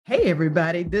Hey,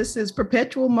 everybody. This is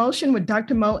Perpetual Motion with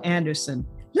Dr. Mo Anderson.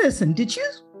 Listen, did you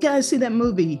guys see that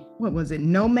movie? What was it?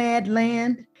 Nomad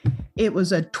Land? It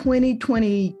was a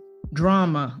 2020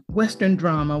 drama, Western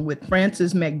drama with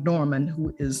Frances McDormand,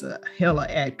 who is a hella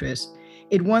actress.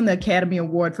 It won the Academy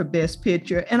Award for Best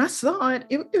Picture. And I saw it.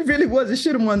 It really was. It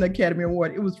should have won the Academy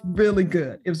Award. It was really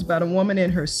good. It was about a woman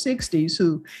in her 60s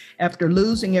who, after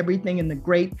losing everything in the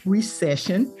Great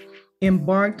Recession,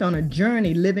 embarked on a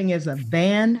journey living as a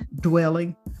van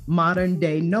dwelling modern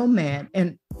day nomad.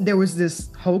 And there was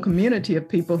this whole community of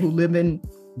people who live in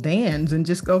vans and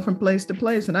just go from place to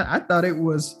place. And I thought it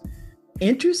was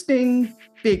interesting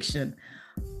fiction.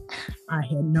 I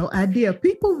had no idea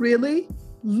people really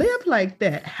live like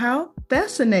that. How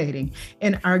fascinating.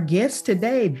 And our guest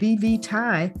today, Vivi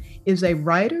Tai, is a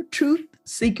writer, truth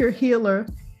seeker, healer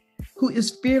who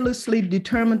is fearlessly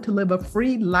determined to live a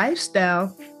free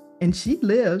lifestyle, and she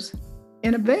lives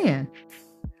in a van.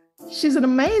 She's an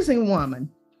amazing woman.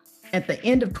 At the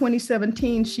end of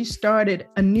 2017, she started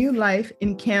a new life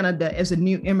in Canada as a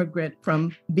new immigrant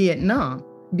from Vietnam.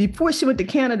 Before she went to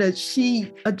Canada,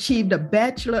 she achieved a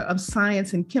Bachelor of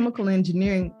Science in Chemical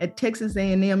Engineering at Texas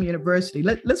A&M University.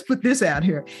 Let's put this out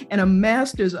here. And a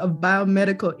Master's of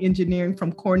Biomedical Engineering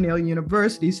from Cornell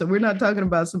University. So we're not talking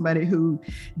about somebody who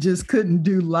just couldn't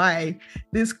do life.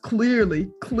 This clearly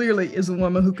is a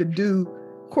woman who could do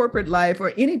corporate life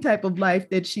or any type of life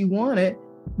that she wanted,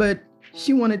 but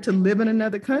she wanted to live in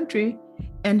another country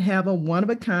and have a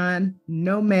one-of-a-kind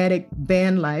nomadic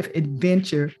van life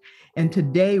adventure. And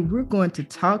today we're going to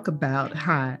talk about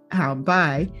how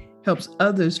Vi helps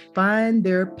others find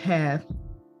their path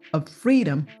of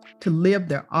freedom to live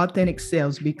their authentic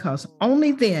selves, because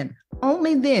only then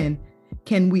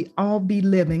can we all be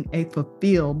living a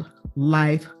fulfilled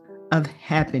life of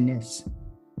happiness.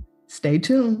 Stay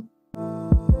tuned.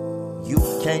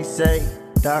 You can't say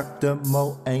Dr.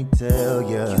 Mo ain't tell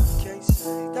ya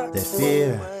that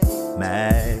fear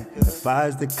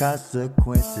magnifies the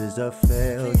consequences of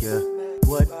failure.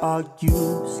 What are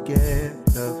you scared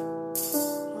of?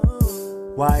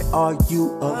 Why are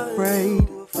you afraid?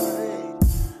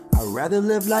 I'd rather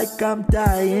live like I'm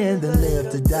dying than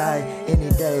live to die. Any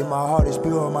day, my heart is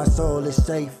pure, my soul is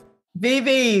safe.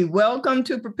 Vivi, welcome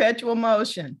to Perpetual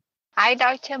Motion. Hi,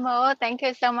 Dr. Mo. Thank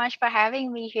you so much for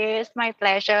having me here. It's my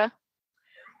pleasure.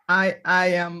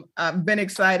 I've been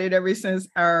excited ever since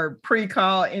our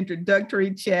pre-call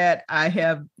introductory chat. I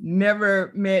have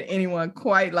never met anyone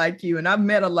quite like you, and I've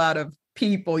met a lot of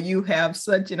people. You have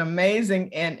such an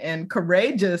amazing and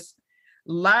courageous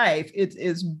life. It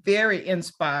is very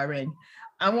inspiring.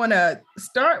 I want to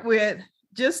start with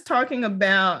just talking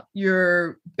about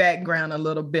your background a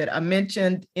little bit. I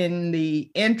mentioned in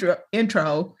the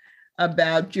intro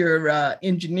about your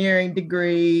engineering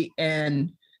degree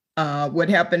and what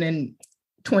happened in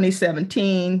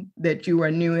 2017, that you were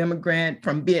a new immigrant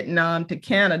from Vietnam to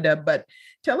Canada. But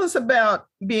tell us about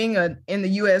being in the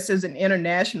U.S. as an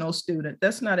international student.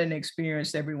 That's not an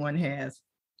experience everyone has.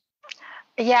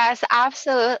 Yes,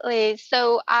 absolutely.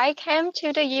 So I came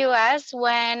to the US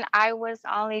when I was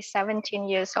only 17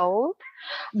 years old.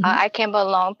 I came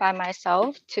along by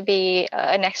myself to be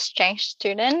an exchange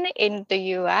student in the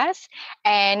US,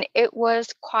 and it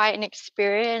was quite an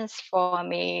experience for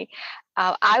me.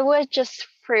 I was just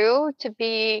thrilled to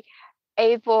be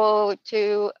able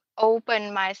to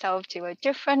open myself to a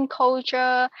different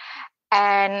culture.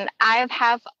 And I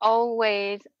have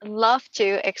always loved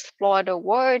to explore the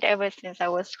world ever since I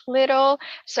was little.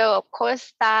 So, of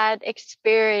course, that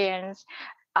experience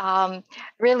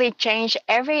really changed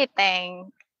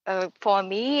everything for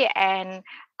me. And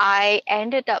I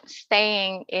ended up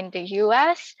staying in the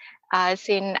US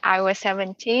since I was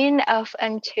 17 up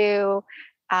until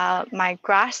my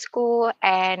grad school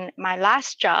and my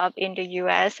last job in the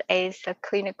US as a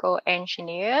clinical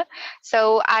engineer.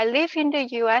 So I lived in the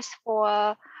US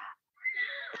for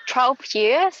 12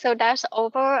 years. So that's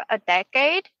over a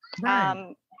decade.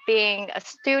 Right. Being a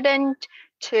student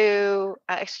to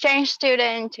an exchange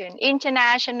student to an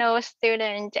international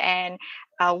student, and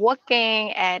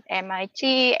working at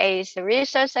MIT as a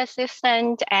research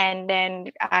assistant. And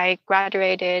then I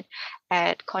graduated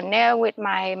at Cornell with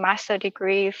my master's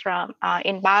degree from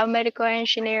in biomedical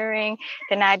engineering.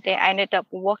 Then I ended up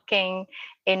working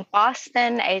in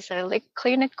Boston as a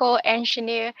clinical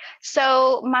engineer.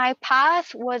 So my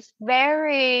path was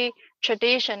very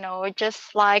traditional,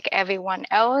 just like everyone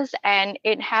else, and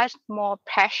it has more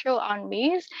pressure on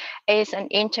me as an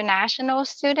international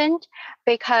student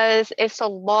because it's a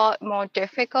lot more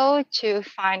difficult to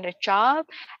find a job.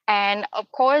 And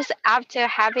of course, after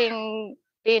having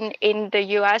been in the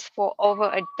US for over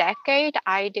a decade.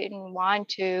 I didn't want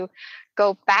to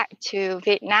go back to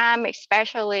Vietnam,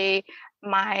 especially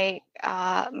my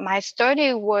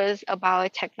study was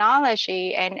about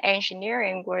technology, and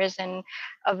engineering was in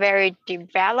a very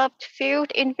developed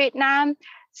field in Vietnam.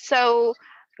 So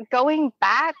going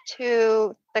back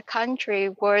to the country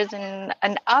wasn't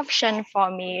an option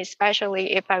for me,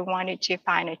 especially if I wanted to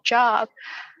find a job.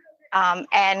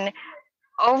 And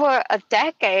over a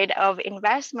decade of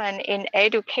investment in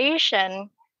education,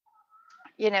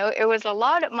 it was a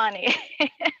lot of money.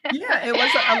 Yeah, it was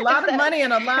a lot of money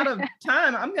and a lot of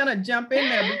time. I'm going to jump in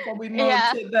there before we move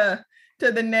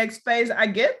to the next phase. I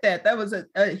get that. That was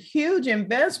a huge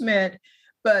investment.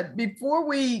 But before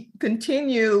we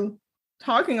continue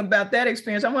talking about that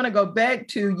experience, I want to go back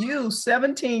to you,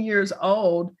 17 years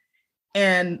old,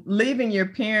 and leaving your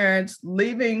parents,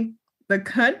 leaving the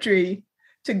country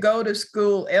to go to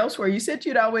school elsewhere. You said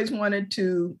you'd always wanted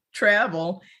to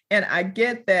travel, and I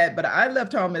get that, but I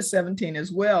left home at 17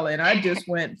 as well. And I just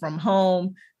went from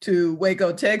home to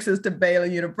Waco, Texas to Baylor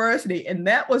University, and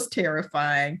that was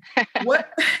terrifying.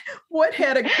 What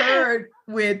had occurred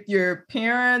with your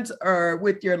parents or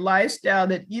with your lifestyle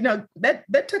that,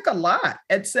 that took a lot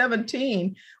at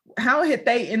 17? How had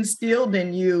they instilled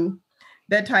in you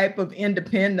that type of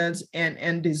independence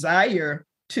and desire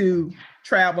to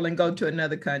travel and go to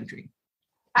another country?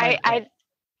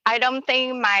 I don't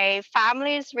think my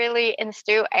families really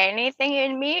instilled anything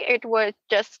in me. It was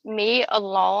just me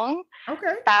alone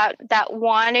that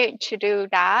wanted to do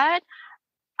that.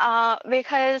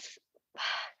 Because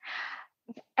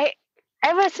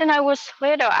ever since I was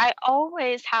little, I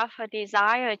always have a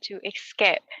desire to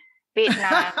escape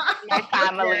Vietnam, my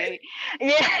family.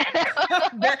 Yeah.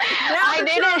 Now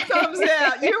the truth comes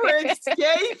out. You were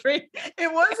escaping.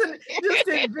 It wasn't just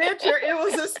adventure, it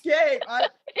was escape.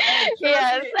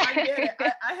 Yes. I get it.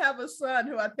 I have a son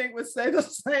who I think would say the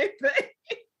same thing.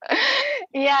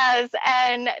 Yes,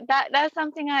 and that's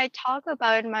something I talk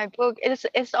about in my book.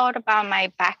 It's all about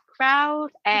my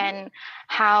background and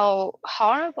how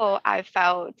horrible I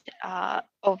felt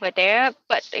over there.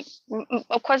 But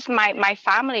of course, my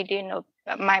family didn't.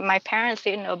 My parents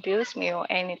didn't abuse me or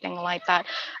anything like that.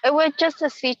 It was just a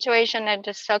situation and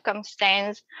the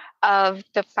circumstance of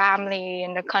the family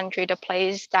and the country, the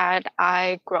place that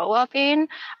I grew up in.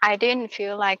 I didn't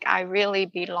feel like I really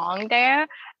belonged there.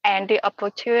 And the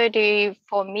opportunity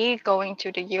for me going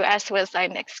to the US was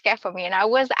an escape for me. And I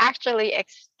was actually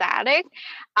ecstatic.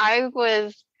 I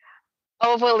was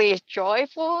overly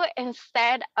joyful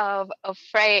instead of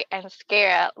afraid and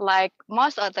scared. Like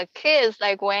most of the kids,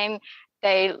 like when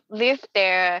they leave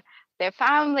their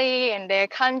family and their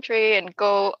country and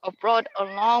go abroad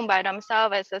alone by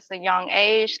themselves at such a young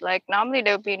age, like normally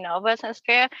they'll be nervous and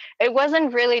scared. It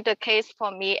wasn't really the case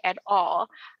for me at all.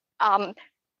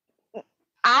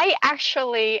 I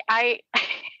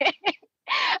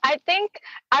I think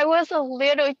I was a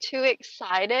little too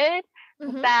excited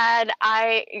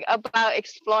about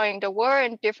exploring the world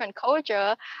and different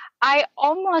culture. I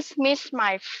almost missed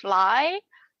my flight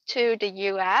to the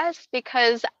US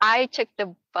because I took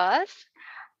the bus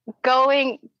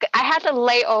I had a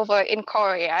layover in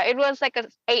Korea. It was like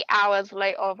 8 hours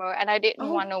layover, and I didn't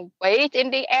want to wait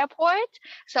in the airport.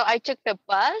 So I took the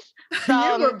bus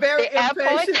from you were very the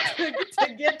airport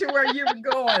to get to where you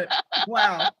were going.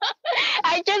 Wow.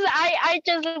 I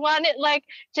just wanted like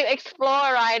to explore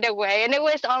right away, and it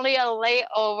was only a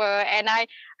layover, and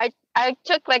I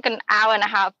took like an hour and a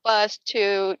half bus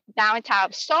to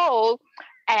downtown Seoul,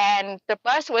 and the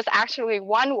bus was actually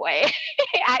one way.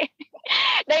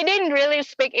 They didn't really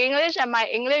speak English, and my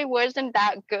English wasn't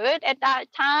that good at that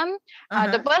time.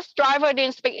 The bus driver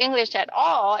didn't speak English at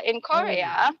all in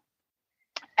Korea.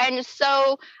 And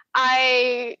so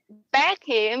I begged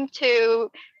him to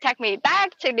take me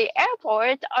back to the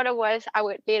airport. Otherwise, I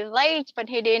would be late, but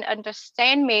he didn't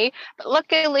understand me. But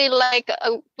luckily,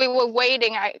 we were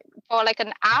waiting for like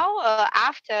an hour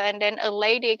after, and then a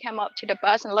lady came up to the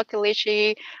bus, and luckily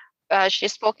she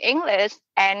spoke English,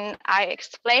 and I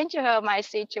explained to her my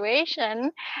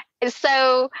situation.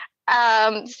 So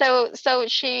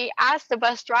she asked the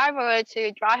bus driver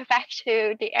to drive back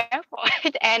to the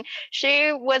airport, and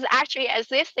she was actually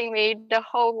assisting me the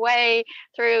whole way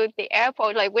through the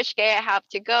airport, like which gate I have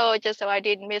to go, just so I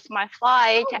didn't miss my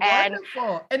flight.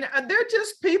 Wonderful. And there are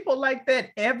just people like that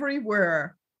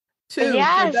everywhere. Too,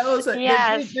 yes, for those,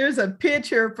 yes. There's a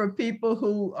picture for people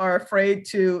who are afraid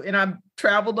to, and I've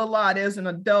traveled a lot as an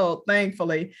adult,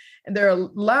 thankfully, and there are a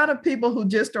lot of people who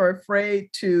just are afraid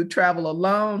to travel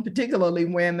alone, particularly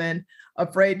women,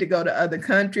 afraid to go to other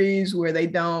countries where they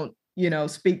don't,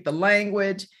 speak the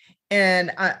language.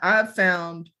 And I've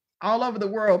found all over the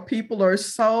world, people are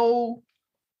so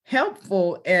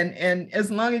helpful. And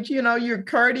as long as, you're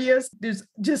courteous, there's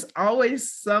just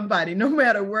always somebody, no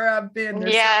matter where I've been,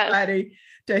 there's somebody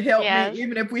to help me,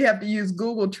 even if we have to use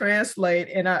Google Translate.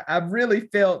 And I've really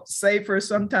felt safer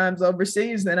sometimes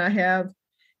overseas than I have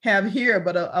here.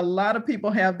 But a lot of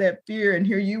people have that fear. And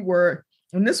here you were,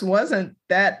 and this wasn't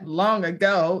that long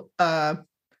ago,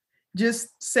 just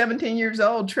 17 years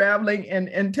old, traveling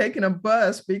and taking a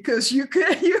bus because you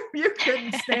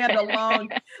couldn't stand a long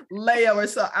layover.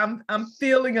 So I'm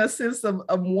feeling a sense of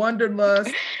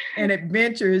wanderlust and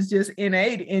adventure is just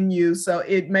innate in you. So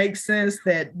it makes sense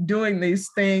that doing these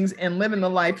things and living the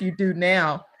life you do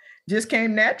now just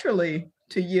came naturally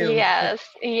to you.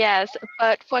 Yes.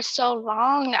 But for so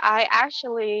long, I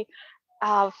actually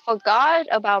forgot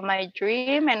about my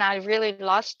dream, and I really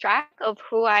lost track of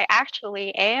who I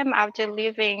actually am after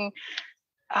living,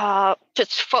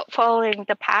 just following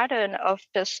the pattern of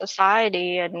the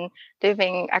society and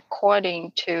living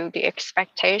according to the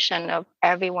expectation of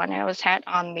everyone else had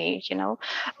on me,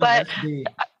 But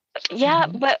yeah,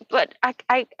 but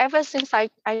I ever since I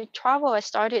travel, I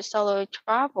started solo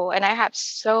travel, and I have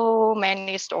so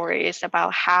many stories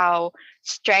about how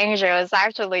strangers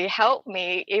actually help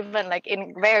me, even like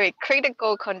in very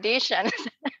critical conditions.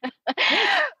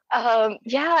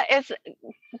 It's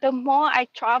the more I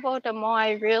travel, the more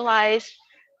I realize,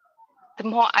 the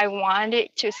more I wanted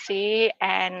to see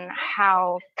and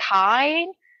how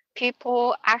kind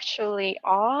people actually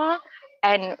are.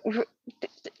 And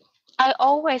I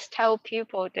always tell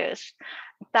people this,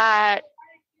 that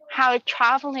how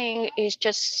traveling is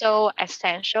just so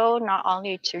essential, not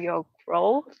only to your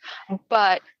growth,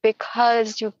 but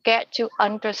because you get to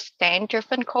understand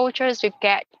different cultures, you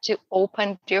get to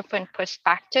open different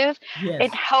perspectives. Yes.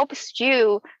 It helps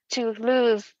you to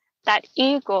lose that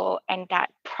ego and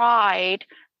that pride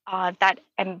that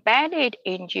embedded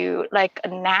in you, like a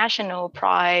national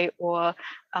pride or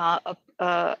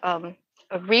a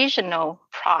regional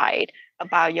pride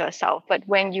about yourself. But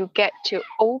when you get to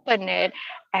open it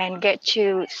and get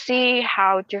to see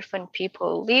how different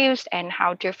people live and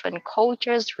how different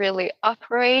cultures really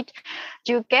operate,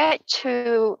 you get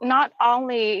to not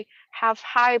only have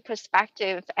high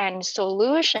perspective and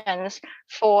solutions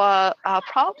for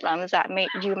problems that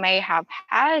you may have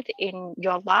had in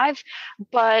your life,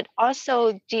 but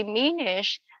also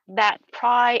diminish that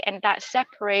pride and that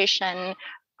separation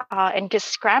and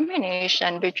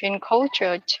discrimination between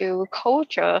culture to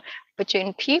culture,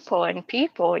 between people and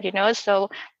people,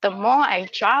 So the more I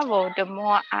travel, the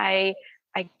more I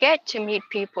get to meet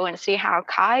people and see how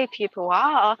kind people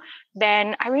are,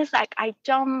 then I realize like I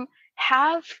don't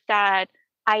have that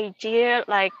idea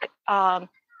like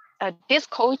this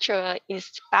culture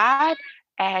is bad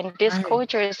and this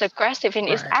culture is aggressive, and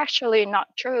it's actually not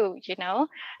true,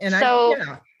 And so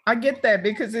I get that,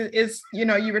 because it's,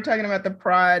 you were talking about the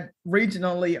pride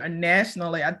regionally or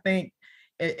nationally. I think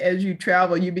as you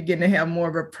travel, you begin to have more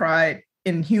of a pride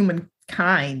in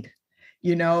humankind,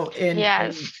 in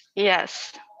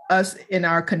yes, us, in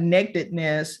our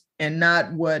connectedness, and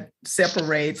not what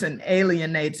separates and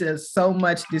alienates us so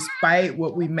much, despite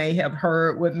what we may have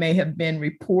heard, what may have been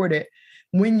reported.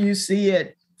 When you see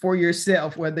it for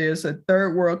yourself, whether it's a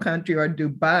third world country or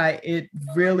Dubai, it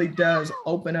really does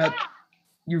open up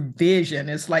your vision.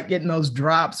 It's like getting those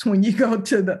drops when you go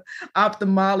to the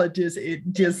ophthalmologist. It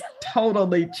just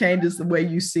totally changes the way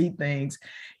you see things.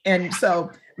 And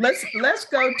so let's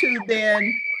go to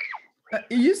then.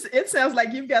 It sounds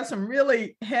like you've got some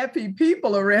really happy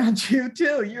people around you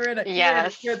too. You're in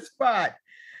a good spot.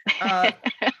 Are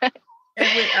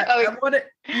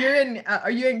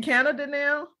you in Canada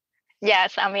now?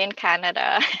 Yes, I'm in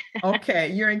Canada.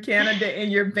 Okay, you're in Canada in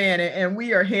your van, and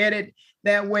we are headed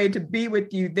that way to be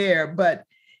with you there. But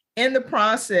in the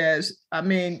process, I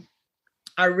mean,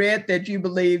 I read that you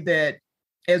believe that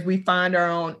as we find our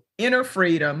own inner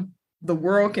freedom, the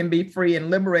world can be free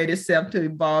and liberate itself to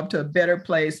evolve to a better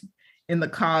place in the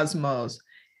cosmos.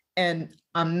 And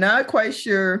I'm not quite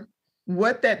sure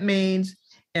what that means,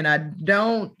 and I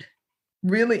don't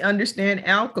really understand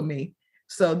alchemy.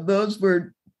 So those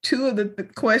were two of the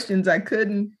questions I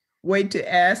couldn't wait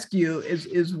to ask you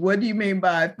is what do you mean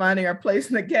by finding our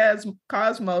place in the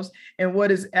cosmos, and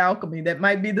what is alchemy? That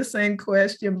might be the same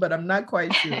question, but I'm not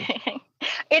quite sure.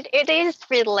 It is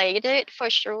related for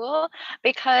sure,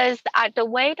 because the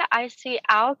way that I see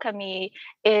alchemy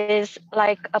is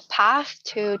like a path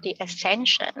to the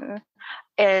ascension.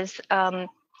 Is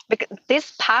because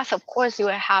this path, of course, you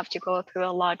will have to go through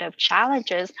a lot of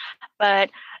challenges, but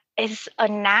is a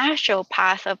natural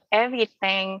path of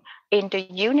everything in the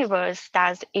universe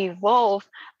that's evolved.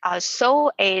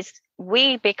 So is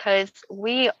we, because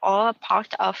we are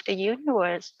part of the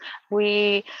universe.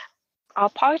 We are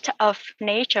part of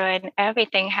nature, and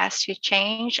everything has to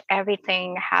change,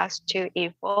 everything has to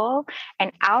evolve.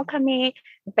 And alchemy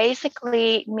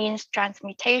basically means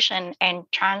transmutation and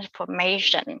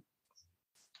transformation.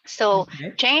 So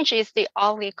change is the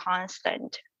only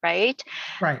constant, right?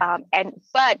 Right.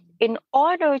 But in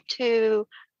order to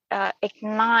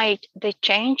ignite the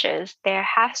changes, there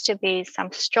has to be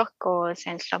some struggles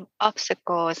and some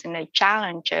obstacles and the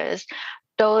challenges.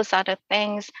 Those are the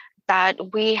things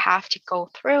that we have to go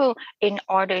through in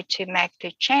order to make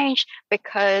the change,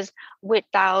 because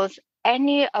without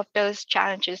any of those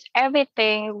challenges,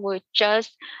 everything would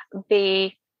just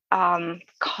be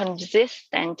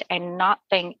consistent and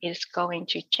nothing is going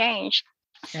to change.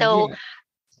 So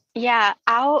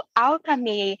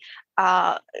alchemy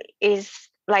is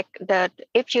like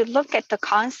if you look at the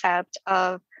concept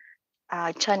of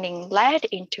turning lead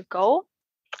into gold,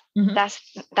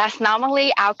 that's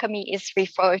normally alchemy is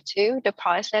referred to, the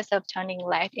process of turning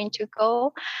lead into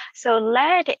gold. So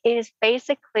lead is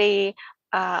basically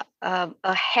a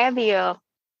heavier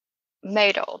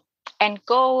metal, and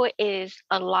gold is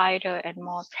a lighter and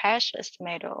more precious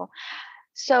metal.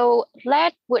 So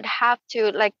lead would have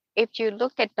to, like, if you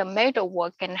look at the metal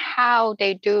work and how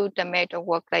they do the metal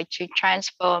work, like to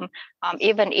transform,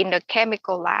 even in the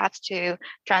chemical labs, to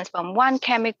transform one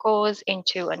chemicals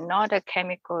into another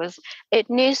chemicals, it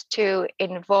needs to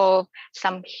involve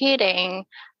some heating,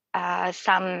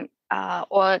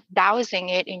 or dousing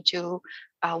it into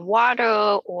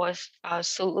water or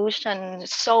solution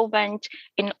solvent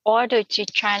in order to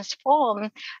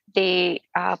transform the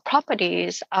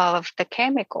properties of the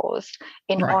chemicals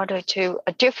in order to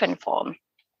a different form.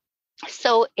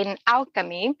 So in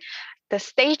alchemy, the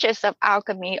stages of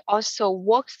alchemy also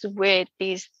works with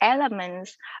these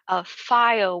elements of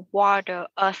fire, water,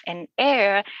 earth, and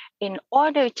air in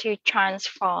order to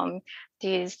transform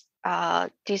these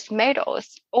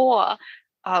metals, or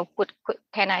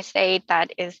can I say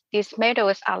that is these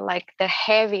metals are like the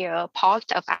heavier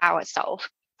part of ourselves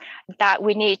that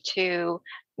we need to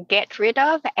get rid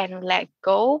of and let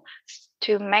go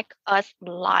to make us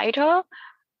lighter,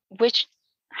 which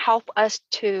help us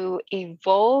to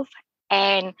evolve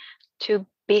and to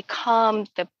become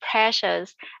the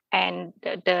precious and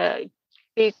the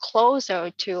be closer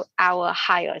to our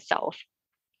higher self.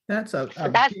 That's a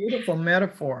beautiful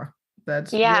metaphor.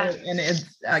 That's good. And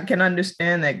I can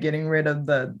understand that, getting rid of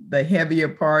the heavier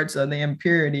parts of the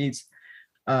impurities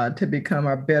to become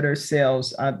our better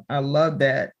selves. I love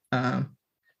that,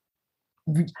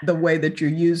 the way that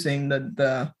you're using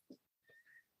the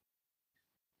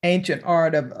ancient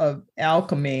art of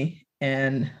alchemy,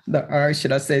 and or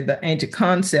should I say the ancient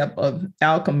concept of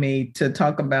alchemy, to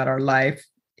talk about our life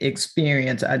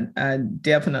experience. I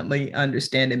definitely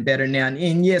understand it better now.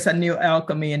 And yes, I knew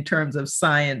alchemy in terms of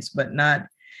science, but not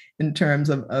in terms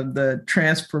of the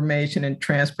transformation and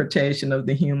transportation of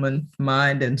the human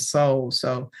mind and soul.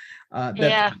 So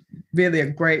that's really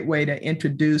a great way to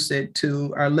introduce it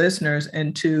to our listeners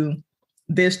and to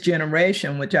this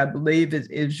generation, which I believe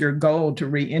is your goal, to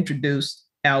reintroduce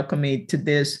alchemy to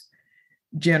this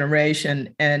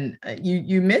generation. And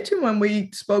you mentioned when we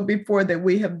spoke before that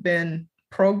we have been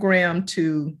programmed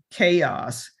to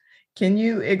chaos. Can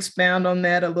you expound on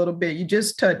that a little bit? You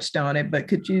just touched on it, but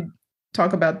could you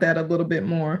talk about that a little bit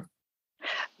more?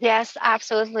 Yes,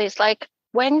 absolutely. It's like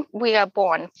when we are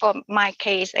born, for my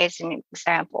case as an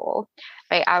example,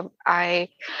 right? I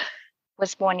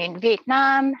was born in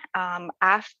Vietnam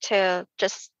after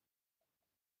just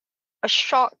a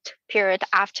short period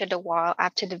after the war,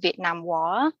 after the Vietnam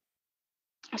War.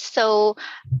 So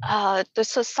the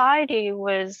society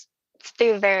was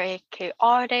still very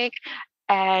chaotic,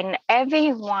 and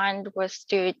everyone was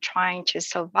still trying to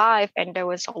survive, and there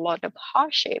was a lot of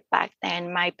hardship back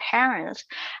then. My parents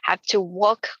had to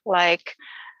work like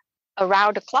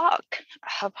around the clock.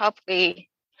 Probably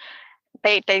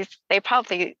they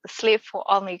probably sleep for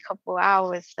only a couple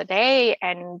hours a day,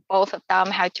 and both of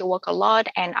them had to work a lot.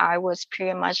 And I was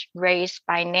pretty much raised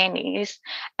by nannies,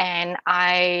 and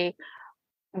I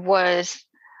was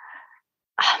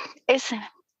it's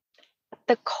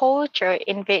the culture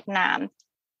in Vietnam.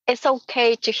 It's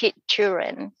okay to hit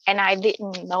children, and I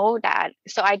didn't know that.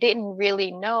 So I didn't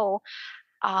really know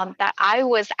that I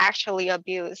was actually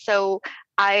abused. So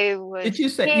I was. Did you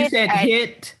say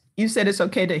hit? You said it's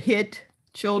okay to hit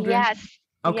children? Yes.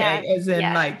 Okay, yes, as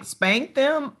in like spank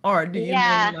them, or do you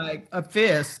mean like a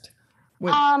fist?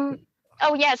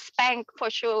 Oh yes, spank for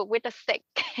sure with a stick.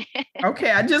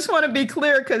 Okay, I just want to be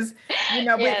clear because,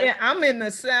 Yes. I'm in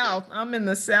the South. I'm in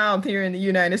the South here in the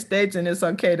United States, and it's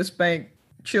okay to spank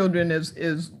children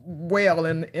is well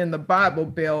in the Bible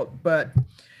Belt, but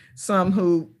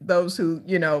those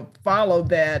who follow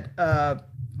that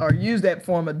or use that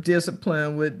form of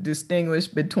discipline would distinguish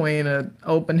between an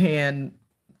open hand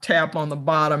tap on the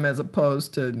bottom as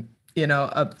opposed to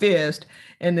a fist,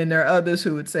 and then there are others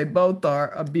who would say both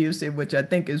are abusive, which I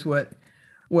think is what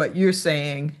you're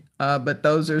saying. But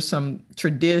those are some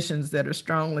traditions that are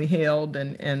strongly held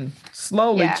and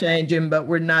slowly changing, but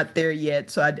we're not there yet.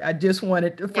 So I just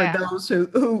wanted to, for those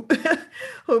who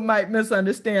who might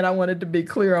misunderstand, I wanted to be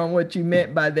clear on what you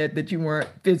meant by that you weren't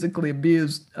physically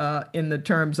abused in the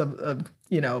terms of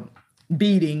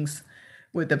beatings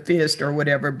with a fist or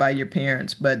whatever by your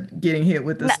parents, but getting hit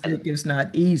with a stick is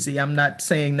not easy. I'm not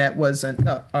saying that wasn't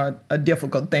a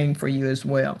difficult thing for you as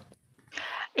well.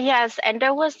 Yes, and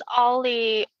there was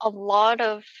only a lot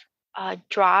of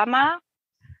drama,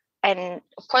 and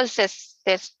of course,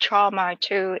 there's trauma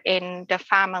too in the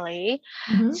family.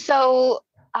 Mm-hmm. So,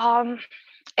 and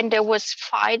there was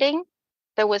fighting.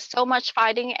 There was so much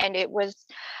fighting, and it's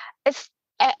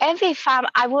every family.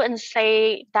 I wouldn't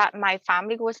say that my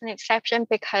family was an exception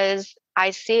because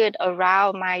I see it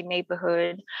around my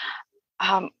neighborhood.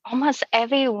 Almost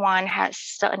everyone has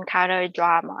certain kind of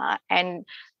drama, and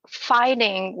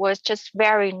fighting was just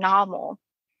very normal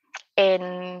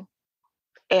in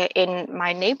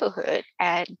my neighborhood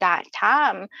at that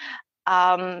time.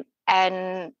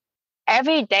 And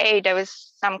every day there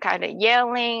was some kind of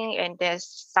yelling, and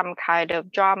there's some kind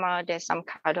of drama, there's some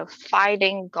kind of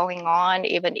fighting going on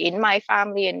even in my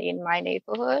family and in my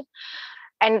neighborhood.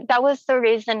 And that was the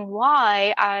reason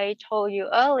why I told you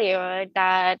earlier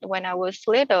that when I was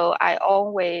little, I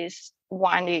always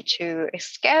wanted to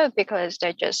escape because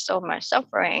there's just so much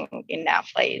suffering in that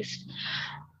place.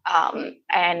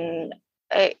 And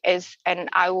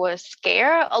I was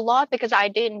scared a lot because I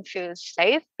didn't feel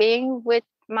safe being with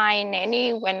my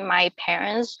nanny when my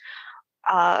parents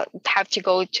have to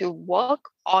go to work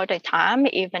all the time,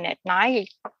 even at night,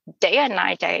 day and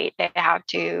night, they have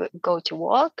to go to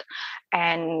work.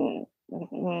 And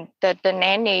the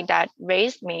nanny that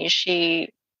raised me, she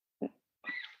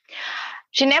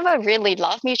never really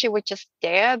loved me. She was just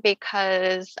there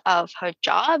because of her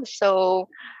job. So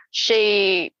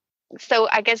I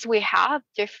guess we have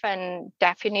different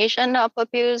definition of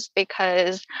abuse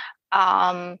because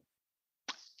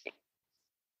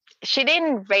she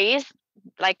didn't raise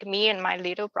like me and my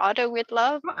little brother with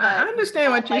love. I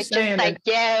understand what you're saying. Just like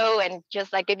yell, and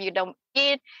just like if you don't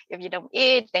eat,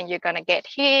 then you're gonna get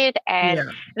hit.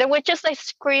 And they were just like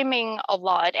screaming a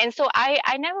lot. And so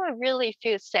I never really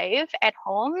feel safe at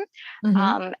home.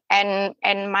 Mm-hmm.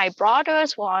 And my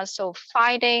brothers were also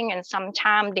fighting, and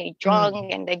sometimes they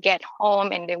drunk and they get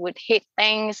home and they would hit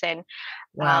things, and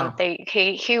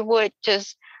he would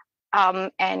just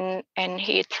and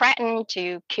he threatened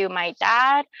to kill my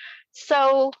dad.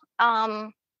 So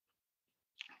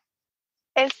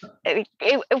it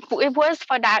was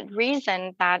for that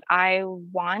reason that I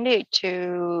wanted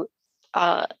to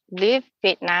leave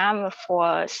Vietnam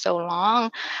for so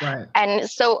long. Right. And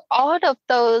so all of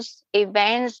those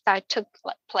events that took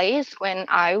place when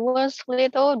I was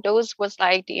little, those was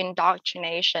like the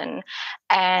indoctrination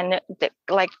and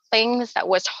like things that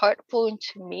was hurtful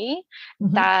to me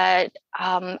that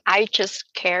I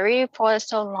just carry for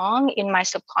so long in my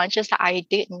subconscious that I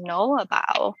didn't know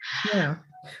about. Yeah.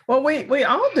 Well, we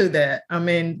all do that. I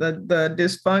mean, the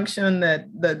dysfunction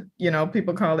that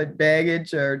people call it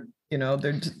baggage, or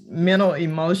there's mental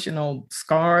emotional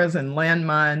scars and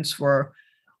landmines for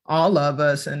all of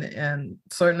us, and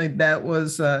certainly that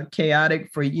was chaotic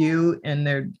for you. And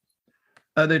there are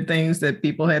other things that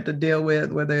people had to deal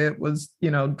with, whether it was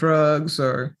drugs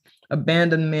or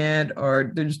abandonment,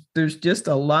 or there's just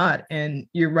a lot. And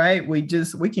you're right, we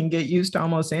can get used to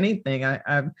almost anything.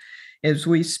 I've as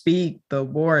we speak, the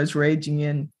war is raging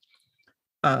in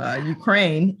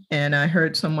Ukraine, and I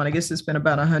heard someone, I guess it's been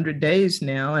about 100 days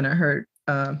now, and I heard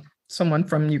someone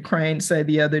from Ukraine say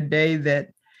the other day that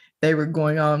they were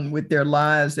going on with their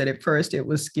lives, that at first it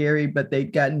was scary, but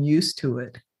they'd gotten used to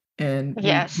it. And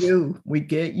we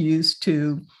get used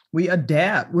to, we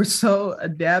adapt. We're so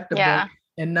adaptable,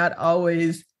 and not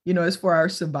always, it's for our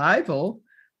survival,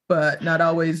 but not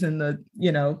always in the,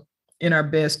 in our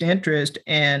best interest.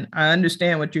 And I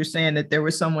understand what you're saying, that there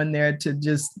was someone there to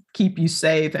just keep you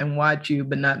safe and watch you,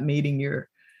 but not meeting your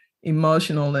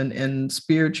emotional and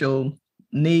spiritual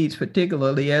needs,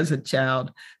 particularly as a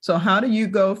child. So how do you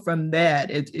go from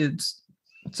that? It's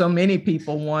so many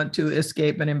people want to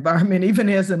escape an environment, even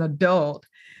as an adult.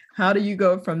 How do you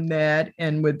go from that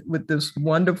and with this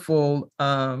wonderful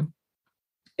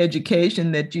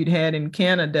education that you'd had in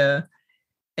Canada,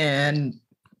 and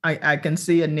I can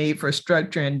see a need for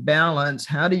structure and balance.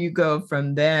 How do you go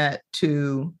from that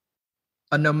to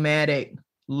a nomadic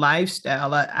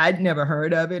lifestyle? I'd never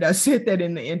heard of it. I said that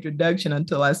in the introduction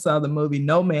until I saw the movie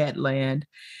Nomad Land,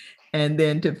 and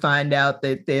then to find out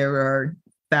that there are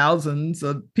thousands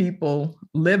of people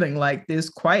living like this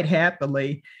quite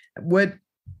happily.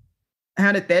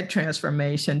 How did that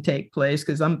transformation take place?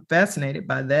 Because I'm fascinated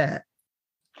by that.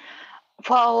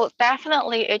 Well,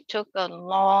 definitely it took a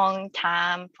long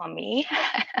time for me.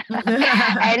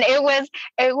 And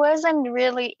it wasn't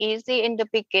really easy in the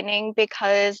beginning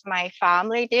because my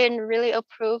family didn't really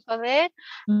approve of it.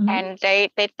 Mm-hmm. And they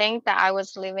think that I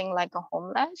was living like a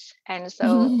homeless. And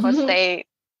so of course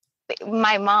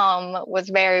my mom was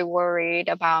very worried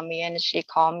about me, and she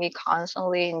called me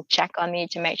constantly and check on me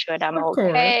to make sure that I'm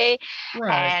okay.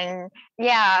 Right. And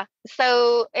yeah,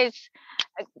 so it's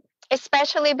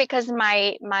especially because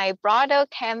my brother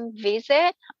came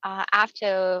visit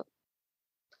after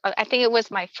I think it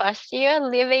was my first year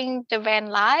living the van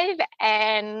life,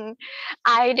 and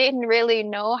I didn't really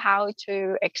know how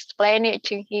to explain it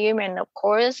to him. And of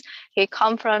course, he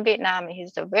come from Vietnam.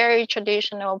 He's a very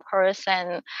traditional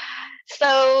person.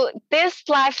 So this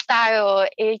lifestyle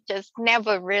is just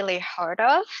never really heard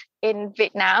of in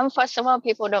Vietnam. First of all,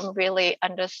 people don't really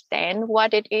understand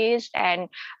what it is. And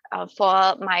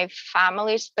for my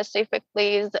family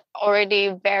specifically, is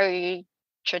already very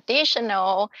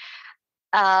traditional.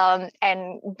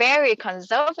 And very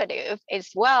conservative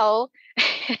as well.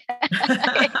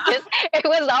 It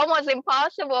was almost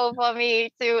impossible for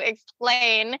me to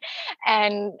explain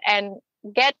and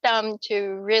get them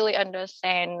to really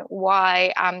understand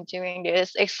why I'm doing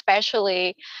this,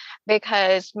 especially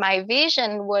because my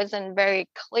vision wasn't very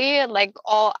clear. Like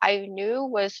all I knew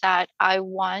was that I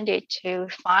wanted to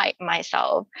find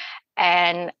myself.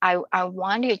 And I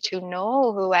wanted to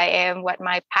know who I am, what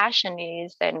my passion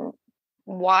is, and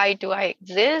why do I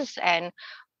exist, and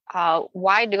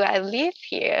why do I live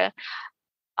here?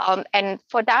 And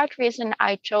for that reason,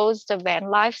 I chose the van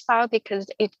lifestyle because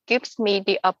it gives me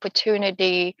the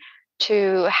opportunity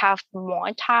to have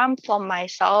more time for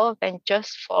myself and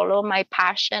just follow my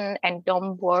passion and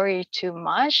don't worry too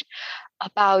much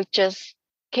about just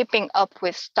keeping up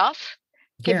with stuff,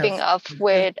 keeping up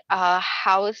with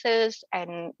houses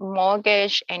and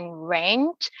mortgage and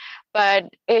rent. But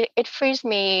it frees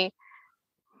me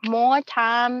more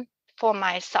time for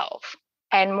myself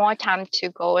and more time to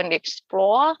go and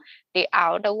explore the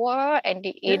outer world and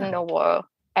the inner world.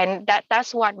 And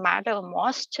that's what matters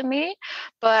most to me.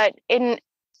 But in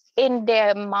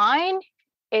their mind,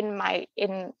 in my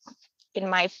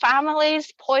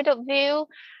family's point of view,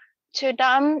 to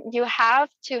them, you have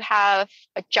to have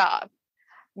a job.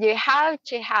 You have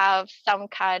to have some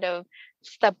kind of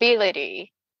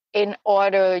stability in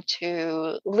order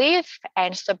to live,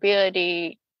 and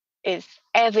stability is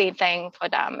everything for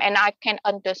them. And I can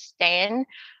understand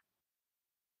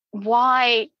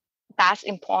why that's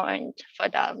important for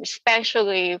them,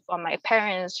 especially for my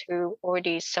parents who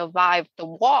already survived the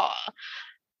war.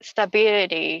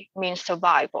 Stability means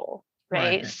survival,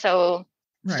 right? So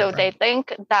they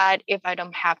think that if I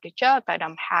don't have the job, I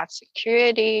don't have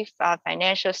security,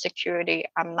 financial security,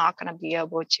 I'm not going to be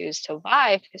able to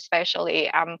survive,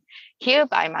 especially I'm here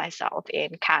by myself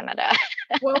in Canada.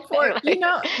 Well,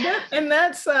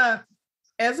 that's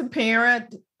as a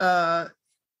parent,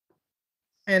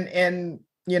 and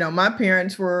my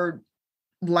parents were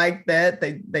like that.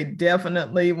 They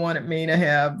definitely wanted me to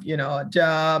have, a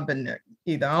job and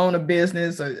either own a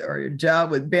business or a job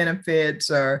with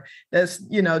benefits, or that's,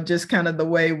 just kind of the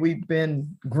way we've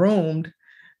been groomed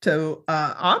to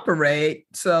operate.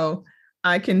 So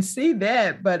I can see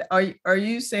that, but are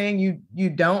you saying you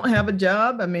don't have a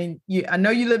job? I mean, I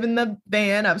know you live in the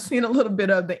van. I've seen a little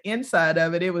bit of the inside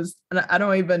of it.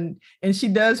 And she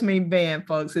does mean van,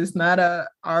 folks. It's not a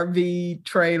RV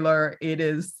trailer. It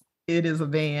is a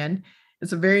van.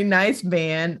 It's a very nice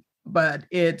van, but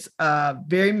it's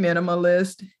very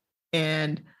minimalist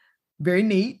and very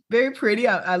neat, very pretty.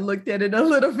 I looked at it a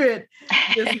little bit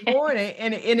this morning,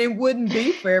 and it wouldn't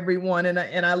be for everyone.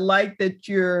 And I like that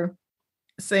you're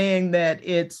saying that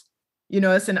it's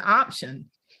an option,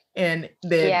 and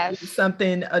that it's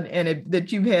something,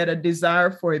 that you've had a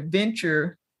desire for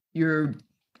adventure your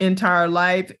entire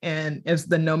life. And as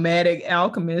the nomadic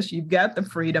alchemist, you've got the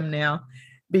freedom now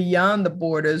beyond the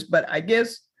borders. But I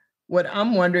guess what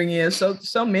I'm wondering is,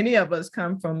 so many of us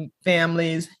come from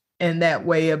families and that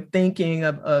way of thinking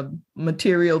of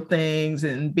material things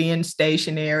and being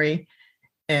stationary,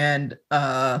 and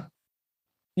that's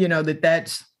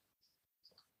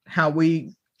how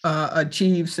we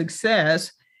achieve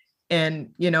success.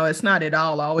 And it's not at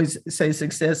all, I always say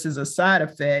success is a side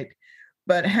effect,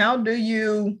 but how do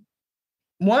you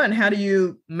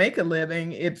make a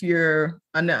living if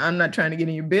I'm not trying to get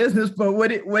in your business, but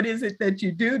what is it that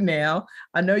you do now?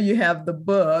 I know you have the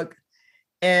book.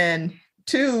 And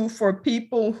two, for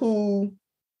people who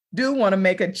do want to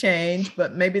make a change,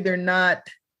 but maybe they're not,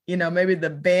 maybe the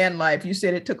van life, you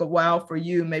said it took a while for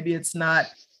you. Maybe that's not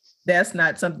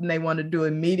something they want to do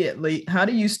immediately. How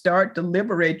do you start to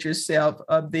liberate yourself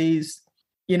of these,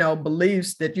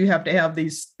 beliefs that you have to have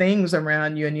these things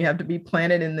around you and you have to be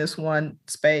planted in this one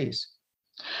space?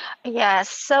 Yeah,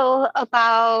 so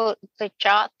about the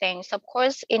job things, of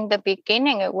course, in the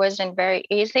beginning, it wasn't very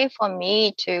easy for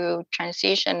me to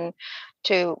transition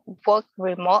to work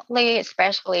remotely,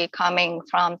 especially coming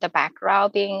from the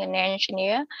background being an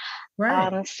engineer.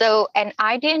 Right. And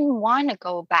I didn't want to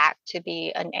go back to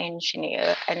be an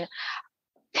engineer. And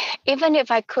even if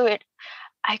I could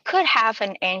have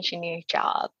an engineer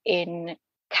job in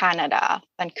Canada,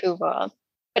 Vancouver,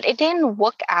 but it didn't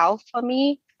work out for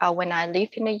me. When I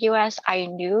lived in the US, I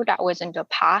knew that wasn't the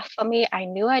path for me. I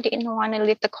knew I didn't want to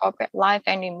live the corporate life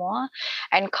anymore.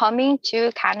 And coming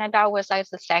to Canada was like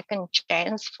the second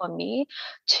chance for me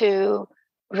to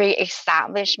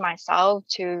reestablish myself,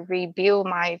 to rebuild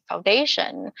my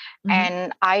foundation. Mm-hmm.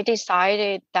 And I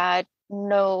decided that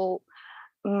no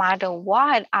matter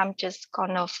what, I'm just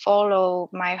gonna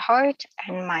follow my heart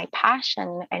and my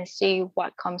passion and see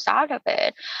what comes out of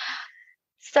it.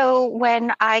 So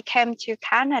when I came to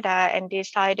Canada and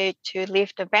decided to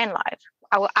live the van life,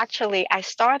 I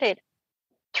started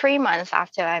 3 months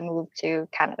after I moved to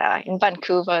Canada in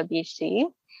Vancouver,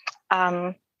 BC.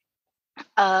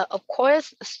 Of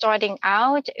course, starting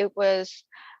out, it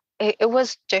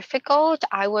was difficult.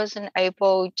 I wasn't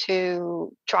able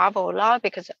to travel a lot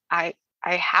because I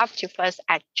have to first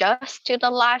adjust to the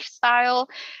lifestyle.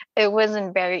 It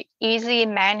wasn't very easy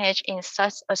managed in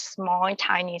such a small,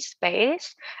 tiny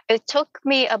space. It took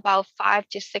me about 5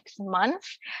 to 6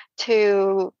 months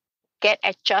to get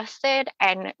adjusted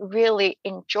and really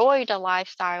enjoy the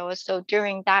lifestyle. So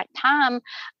during that time,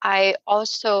 I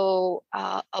also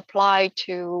applied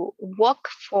to work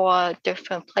for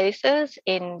different places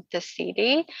in the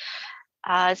city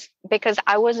because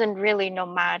I wasn't really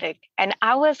nomadic and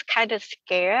I was kind of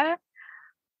scared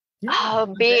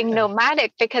being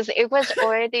nomadic because it was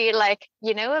already like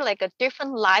like a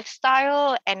different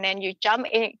lifestyle, and then you jump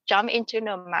into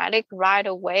nomadic right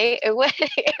away. It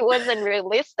wasn't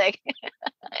realistic.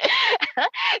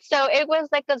 So it was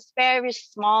like a very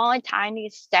small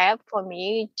tiny step for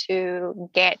me to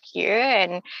get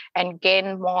here and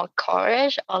gain more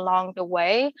courage along the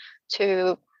way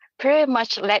to pretty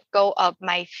much let go of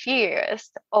my fears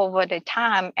over the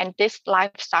time. And this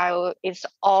lifestyle is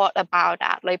all about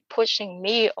that, like pushing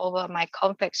me over my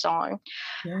comfort zone.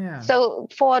 Yeah. So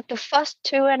for the first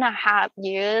 2.5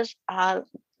 years,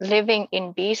 living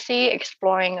in BC,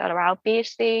 exploring around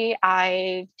BC,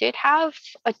 I did have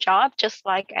a job just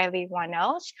like everyone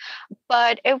else,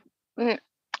 but the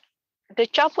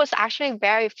job was actually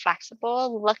very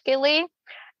flexible, luckily.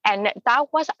 And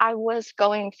that was I was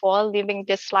going for, living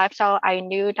this lifestyle. I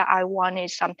knew that I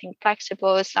wanted something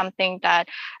flexible, something that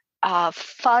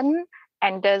fun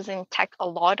and doesn't take a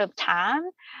lot of time,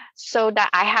 so that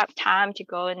I have time to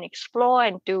go and explore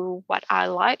and do what I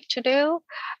like to do,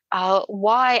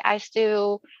 while I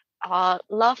still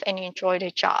love and enjoy the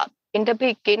job. In the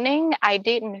beginning, I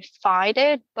didn't find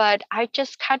it, but I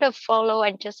just kind of follow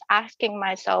and just asking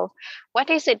myself, what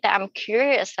is it that I'm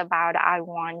curious about I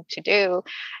want to do?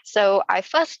 So I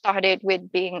first started with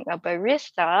being a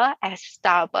barista at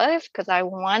Starbucks because I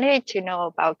wanted to know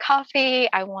about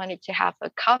coffee. I wanted to have a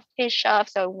coffee shop.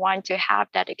 So I want to have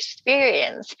that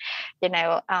experience,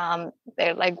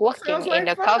 like working in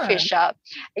the coffee shop.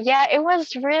 Yeah, it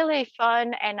was really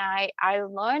fun. And I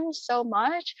learned so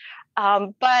much.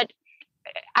 But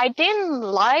I didn't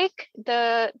like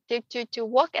to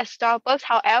work at Starbucks.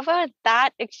 However,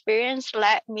 that experience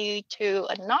led me to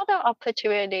another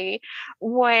opportunity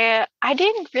where I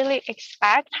didn't really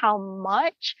expect how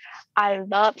much I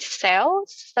loved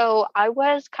sales. So I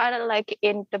was kind of like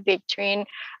in the between,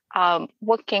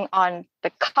 working on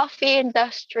the coffee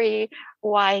industry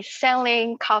while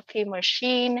selling coffee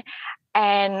machine,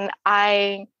 and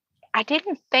I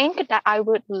didn't think that I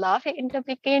would love it in the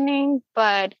beginning,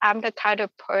 but I'm the kind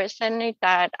of person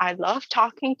that I love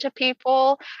talking to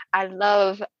people. I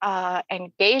love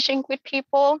engaging with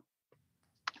people.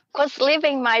 Because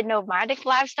living my nomadic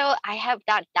lifestyle, I have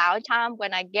that downtime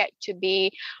when I get to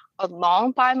be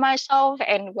alone by myself,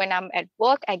 and when I'm at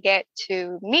work, I get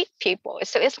to meet people.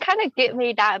 So it's kind of give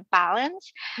me that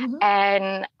balance, Mhm.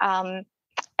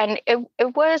 and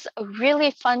it was a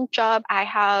really fun job. I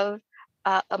have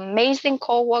amazing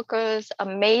coworkers,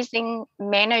 amazing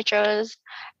managers,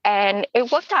 and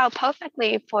it worked out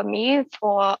perfectly for me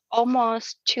for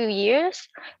almost 2 years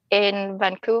in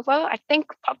Vancouver. I think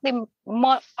probably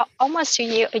more, almost a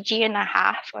year and a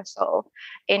half or so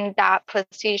in that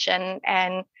position,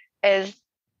 and is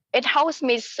it helps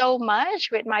me so much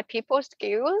with my people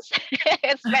skills,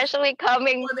 especially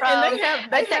coming And from they have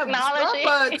technology.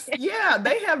 Starbucks. Yeah,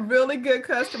 they have really good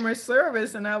customer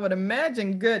service, and I would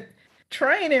imagine good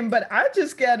training. But I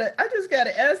just gotta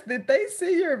ask, did they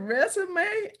see your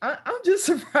resume? I'm just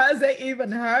surprised they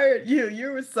even hired you.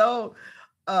 You were so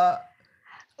uh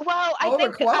Well, I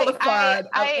think overqualified.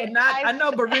 And not, I I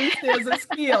know barista is a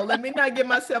skill. Let me not get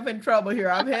myself in trouble here.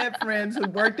 I've had friends who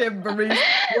worked as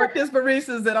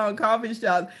baristas and on coffee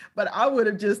shops, but I would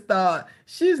have just thought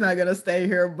she's not gonna stay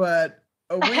here but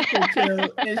a week or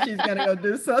two and she's gonna go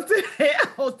do something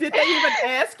else. Did they even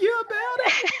ask you about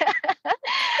it?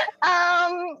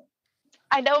 um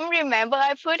I don't remember.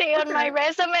 I put it on my Okay.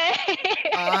 resume.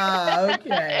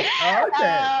 Okay.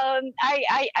 Okay.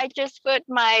 I just put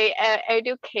my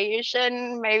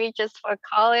education, maybe just for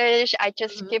college. I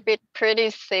just Mhm. keep it pretty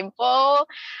simple.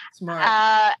 Smart.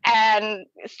 And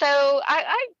so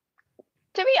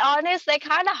to be honest, they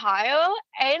kind of hire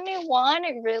anyone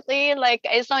really, like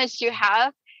as long as you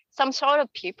have some sort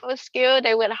of people skill,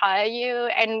 they would hire you.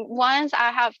 And once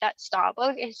I have that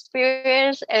Starbucks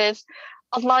experience, it's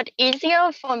a lot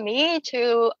easier for me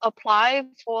to apply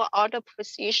for other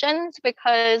positions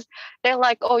because they're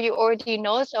like, oh, you already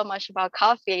know so much about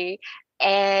coffee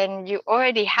and you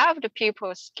already have the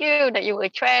people skill that you were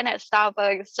trained at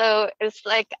Starbucks. So it's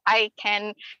like I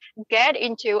can get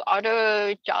into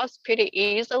other jobs pretty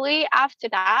easily after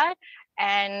that,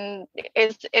 and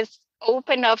it's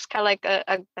opened up kind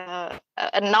of like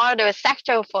another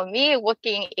sector for me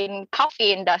working in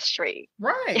coffee industry.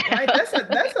 Right, right. That's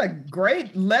a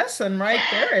great lesson right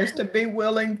there, is to be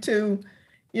willing to,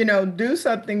 do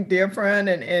something different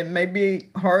and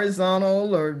maybe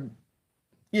horizontal, or,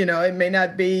 it may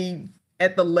not be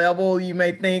at the level you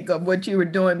may think of what you were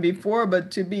doing before,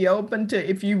 but to be open to,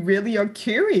 if you really are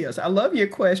curious. I love your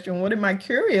question. What am I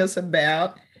curious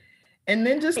about? And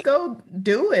then just go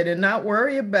do it and not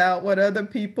worry about what other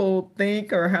people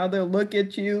think or how they'll look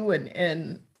at you.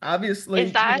 And obviously,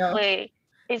 Exactly. that is,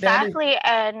 Exactly.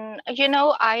 And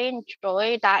I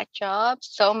enjoy that job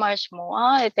so much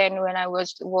more than when I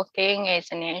was working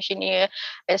as an engineer.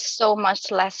 It's so much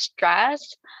less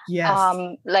stress. yes.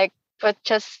 Like for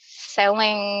just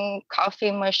selling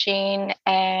coffee machine,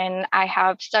 and I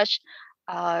have such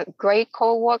great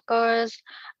coworkers.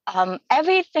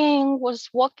 Everything was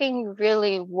working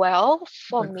really well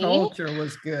for The me. culture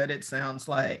was good, it sounds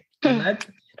like. And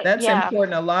that's Yeah.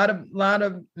 important. A lot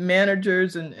of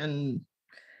managers and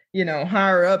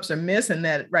higher ups are missing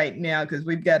that right now, because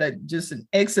we've got just an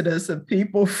exodus of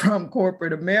people from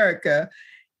corporate America,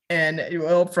 and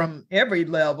well, from every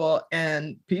level.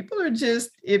 And people are just,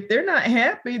 if they're not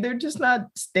happy, they're just not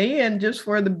staying just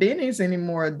for the bennies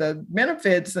anymore, the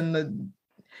benefits and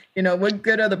what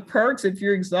good are the perks if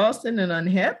you're exhausted and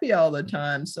unhappy all the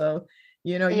time? So,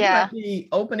 you Yeah. might be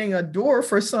opening a door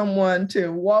for someone to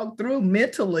walk through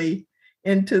mentally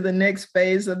into the next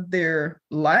phase of their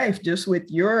life, just with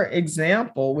your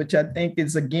example, which I think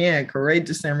is, again,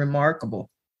 courageous and remarkable.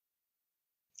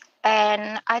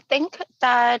 And I think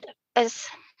that is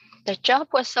the job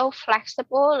was so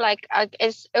flexible. Like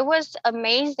it was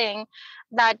amazing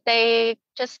that they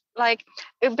just like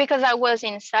because I was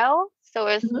in sales, so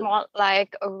it's Mhm. more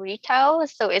like a retail.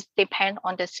 So it depends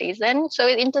on the season. So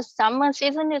in the summer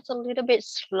season, it's a little bit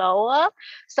slower.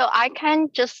 So I can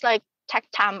just like take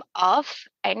time off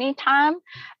anytime,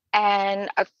 and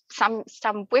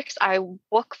some weeks I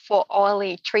work for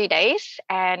only 3 days,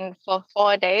 and for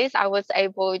 4 days I was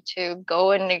able to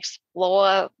go and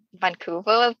explore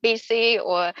Vancouver, BC,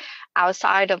 or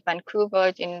outside of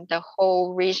Vancouver in the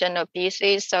whole region of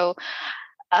BC. So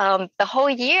the whole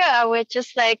year I would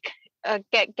just like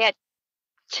get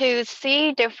to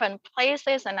see different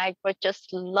places, and I was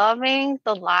just loving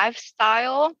the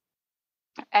lifestyle,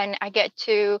 and I get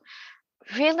to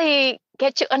really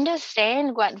get to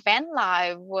understand what van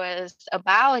life was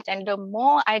about. And the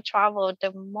more I traveled,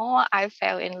 the more I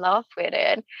fell in love with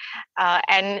it.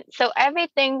 And so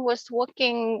everything was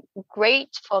working great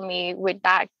for me with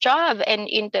that job. And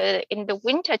in the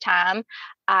winter time,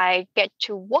 I get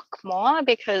to work more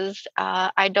because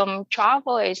I don't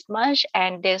travel as much,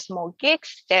 and there's more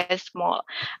gigs, there's more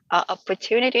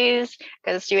opportunities,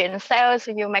 because you're in sales,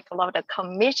 so you make a lot of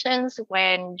commissions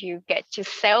when you get to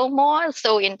sell more.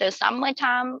 So in the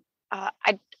summertime,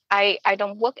 I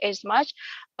don't work as much,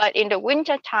 but in the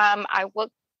winter time, I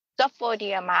work double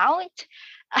the amount.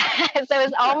 So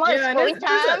it's almost Yeah, full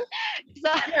time.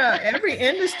 So yeah, every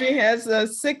industry has a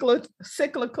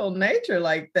cyclical nature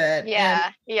like that.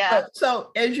 yeah, yeah.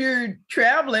 So as you're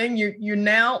traveling, you're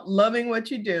now loving what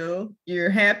you do. You're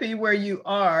happy where you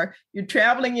are. You're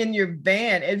traveling in your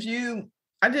van.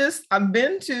 I've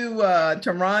been to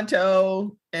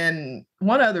Toronto and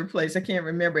one other place I can't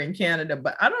remember in Canada,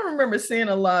 but I don't remember seeing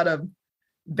a lot of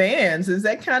vans. Is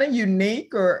that kind of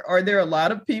unique, or are there a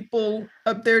lot of people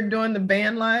up there doing the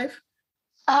van life?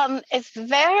 It's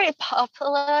very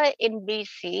popular in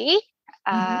BC. Is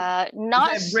Not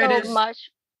that so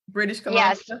much. British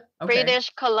Yes, Columbia? Okay. British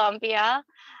Columbia.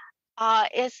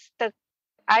 Is the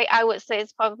I would say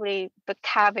it's probably the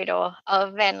capital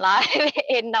of van life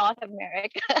in North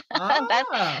America.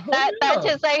 Who That knew?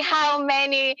 just like how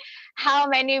many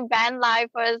van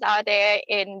lifers are there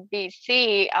in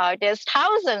BC. There's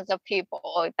thousands of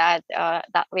people that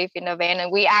live in a van,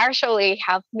 and we actually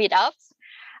have meetups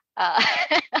uh,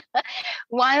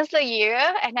 once a year.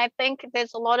 And I think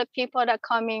there's a lot of people that are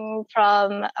coming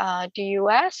from the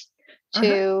US Uh-huh.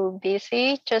 to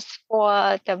BC just for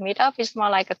the meetup. It's more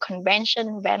like a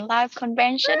convention, van life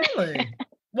convention. Really?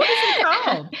 What is it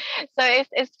called? So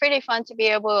it's pretty fun to be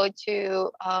able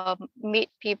to meet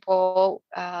people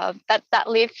that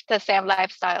live the same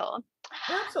lifestyle.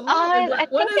 Absolutely. I What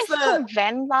think is it's the called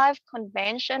Van Life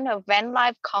Convention or Van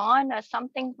Life Con or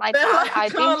something like Van that. Life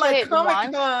I've been Con, to like it Comic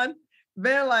once. Con,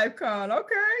 Van Life Con?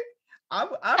 Okay. I'm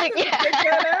gonna check that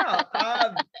Yeah.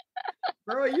 out.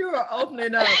 Girl, you are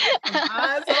opening up some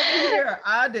eyes over here.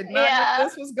 I did not know Yeah.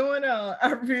 this was going on.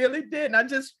 I really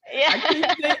didn't.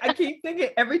 Yeah. I keep thinking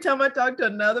every time I talk to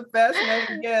another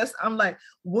fascinating guest, I'm like,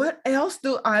 what else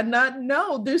do I not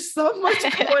know? There's so much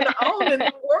going on in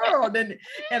the world, and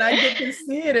I get to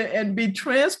see it and be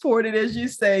transported, as you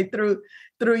say, through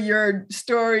your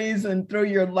stories and through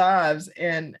your lives,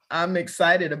 and I'm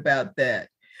excited about that.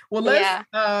 Well, Yeah.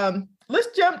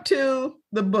 let's jump to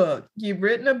the book. You've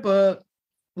written a book,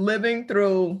 Living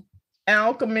Through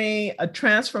Alchemy, a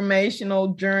transformational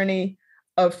journey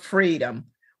of freedom.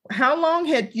 How long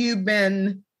had you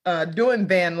been doing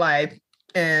van life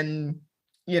and,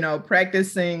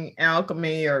 practicing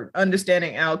alchemy or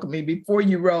understanding alchemy before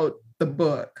you wrote the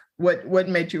book? What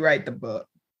made you write the book?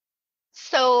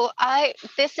 So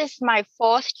this is my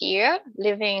fourth year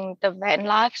living the van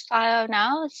lifestyle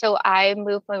now. So I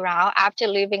move around after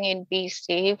living in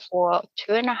BC for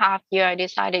 2.5 years. I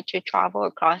decided to travel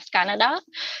across Canada.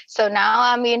 So now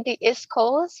I'm in the east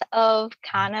coast of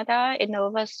Canada in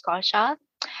Nova Scotia.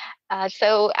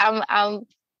 So I'm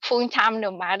full-time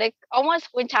nomadic, almost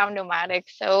full-time nomadic.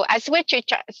 So I switched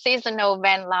to seasonal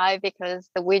van life because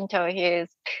the winter here is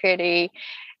pretty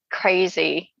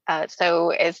crazy.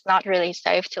 So it's not really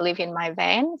safe to live in my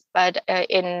van. But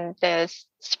in the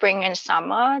spring and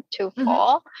summer to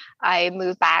fall, I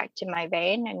move back to my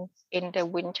van. And in the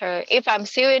winter, if I'm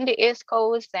still in the East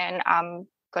Coast, then I'm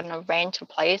gonna rent a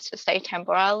place to stay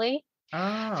temporarily.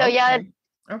 So yeah,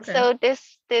 Okay. Okay. so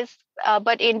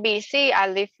but in BC, I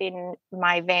live in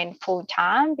my van full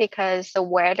time because the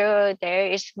weather there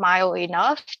is mild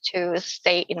enough to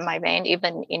stay in my van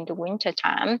even in the winter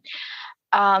time.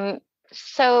 Um,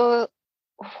 so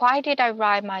why did I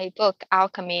write my book,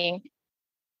 Alchemy?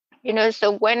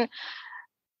 So when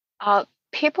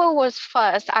people was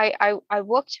first, I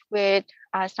worked with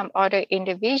some other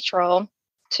individual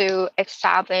to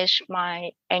establish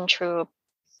my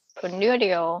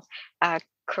entrepreneurial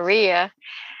career.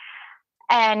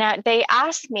 And they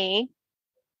asked me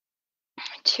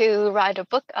to write a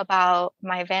book about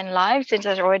my van life since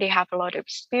I already have a lot of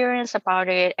experience about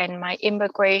it and my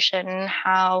immigration,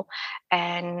 how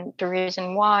and the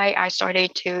reason why I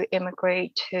started to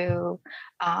immigrate to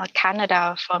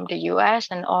Canada from the US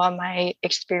and all my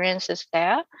experiences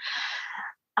there.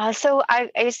 So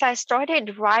as I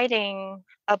started writing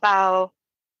about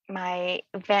my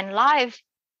van life,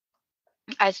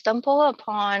 I stumbled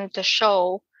upon the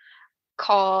show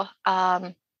called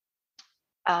The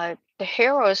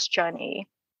Hero's Journey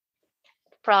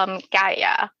from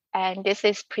Gaia. And this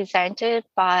is presented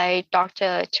by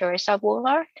Dr. Teresa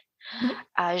Woolard.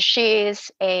 She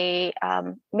is a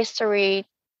mystery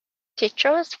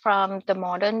teachers from the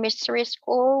Modern Mystery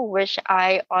School, which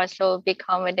I also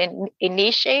become an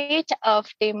initiate of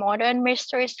the Modern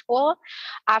Mystery School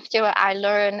after I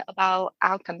learned about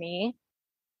alchemy.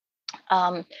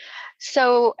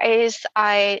 So as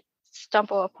I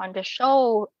stumble upon the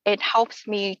show, it helps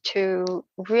me to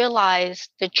realize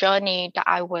the journey that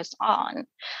I was on,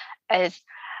 as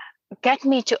get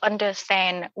me to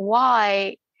understand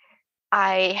why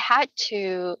I had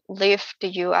to leave the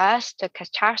US, the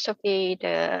catastrophe,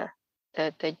 the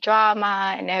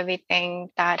drama and everything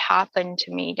that happened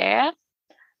to me there,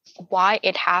 why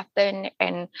it happened,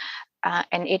 and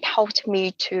it helped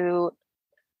me to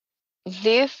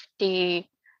live the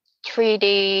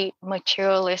 3D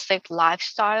materialistic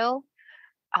lifestyle,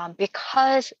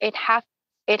 because it have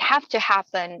to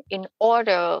happen in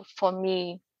order for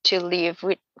me to live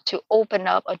with, to open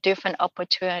up a different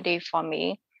opportunity for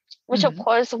me, which of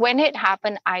course when it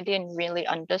happened I didn't really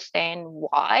understand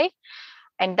why,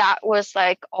 and that was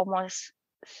like almost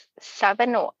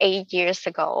 7 or 8 years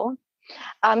ago.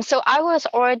 So I was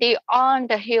already on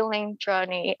the healing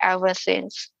journey ever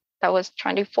since. That was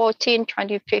 2014,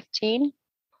 2015.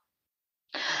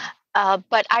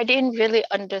 But I didn't really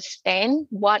understand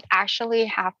what actually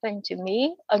happened to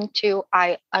me until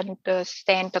I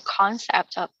understand the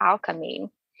concept of alchemy.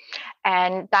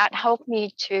 And that helped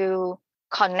me to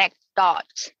connect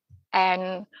dots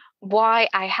and why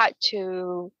I had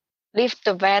to live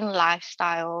the van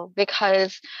lifestyle,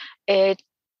 because it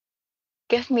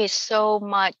gave me so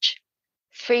much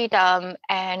freedom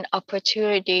and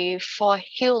opportunity for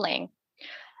healing.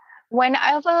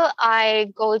 Whenever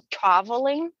I go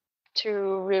traveling to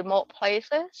remote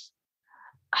places,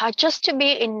 just to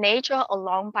be in nature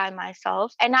alone by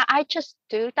myself, and I just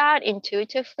do that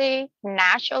intuitively,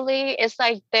 naturally. It's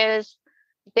like there's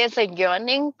a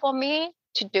yearning for me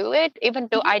to do it, even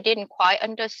though I didn't quite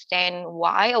understand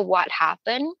why or what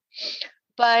happened.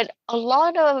 But a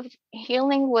lot of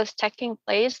healing was taking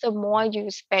place the more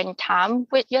you spend time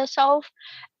with yourself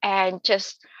and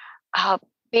just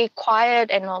be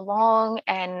quiet and alone,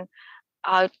 and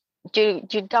uh, you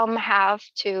don't have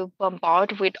to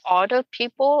bombard with other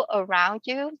people around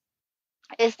you.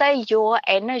 It's like your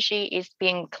energy is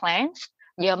being cleansed,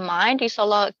 your mind is a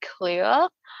lot clearer,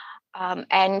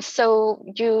 and so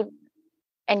you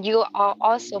are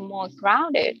also more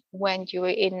grounded when you're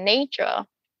in nature.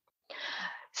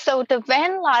 So the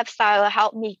van lifestyle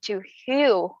helped me to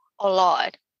heal a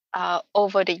lot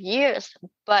over the years,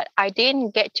 but I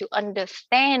didn't get to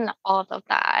understand all of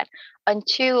that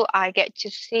until I get to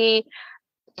see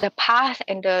the path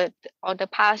and the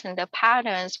path and the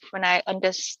patterns, when I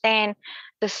understand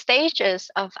the stages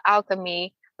of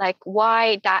alchemy, like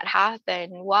why that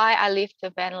happened, why I lived the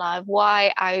van life,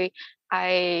 why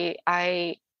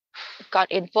I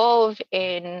got involved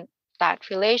in that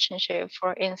relationship,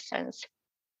 for instance.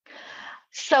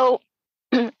 So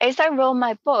as I wrote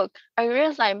my book, I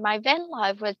realized my van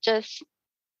life was just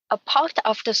a part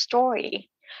of the story.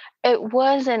 It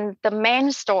wasn't the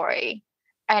main story.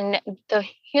 And the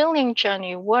healing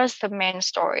journey was the main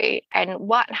story. And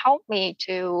what helped me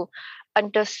to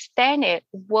understand it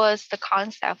was the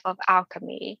concept of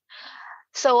alchemy.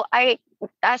 So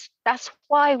that's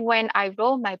why when I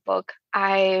wrote my book,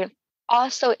 I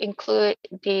also include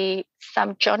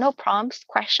some journal prompts,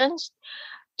 questions,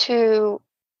 to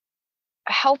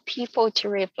help people to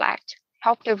reflect,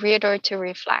 help the reader to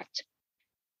reflect.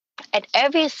 At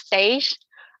every stage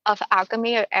of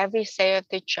alchemy, or every stage of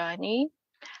the journey,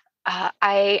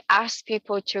 I ask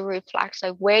people to reflect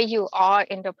like where you are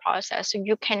in the process, so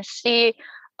you can see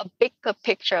a bigger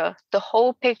picture, the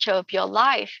whole picture of your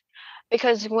life.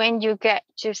 Because when you get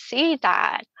to see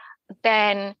that,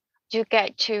 then you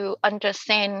get to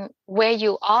understand where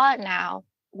you are now,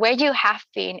 where you have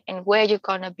been, and where you're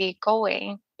going to be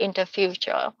going in the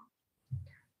future.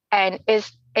 And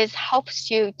it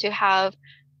helps you to have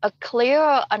a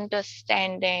clearer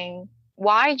understanding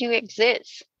why you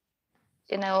exist,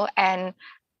 and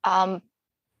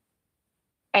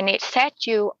it set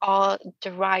you on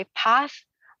the right path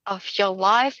of your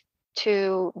life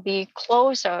to be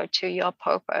closer to your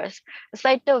purpose. It's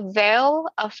like the veil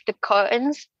of the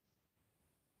curtains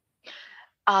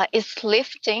is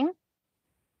lifting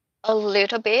a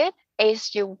little bit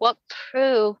as you walk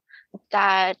through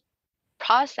that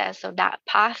process of that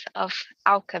path of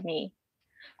alchemy.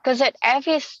 Because at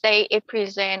every stage, it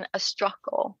presents a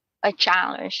struggle, a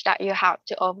challenge that you have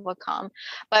to overcome.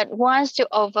 But once you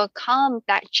overcome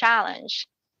that challenge,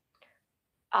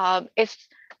 it's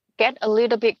get a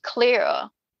little bit clearer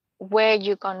where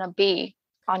you're going to be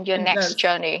on your next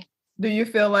journey. Do you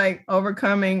feel like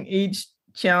overcoming each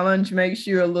challenge makes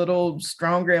you a little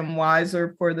stronger and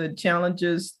wiser for the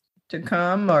challenges to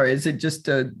come, or is it just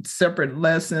a separate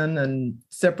lesson and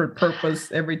separate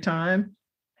purpose every time?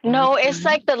 No, it's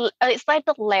like the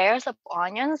layers of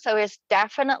onion. So it's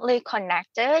definitely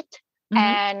connected, Mm-hmm.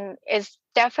 and it's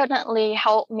definitely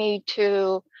helped me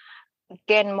to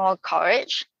gain more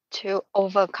courage to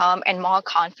overcome and more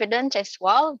confident as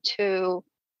well to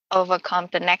overcome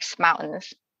the next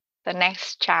mountains, the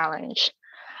next challenge.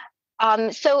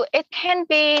 So it can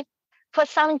be for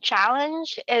some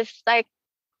challenge, it's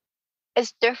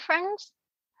different,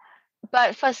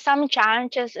 but for some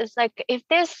challenges, it's like if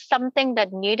there's something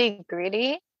that nitty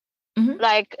gritty, Mm-hmm.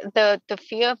 like the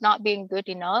fear of not being good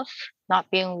enough, not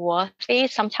being worthy.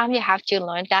 Sometimes you have to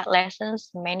learn that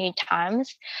lessons many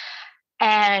times,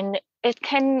 and it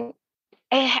can.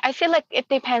 I feel like it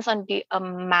depends on the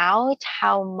amount,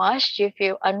 how much you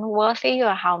feel unworthy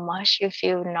or how much you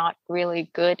feel not really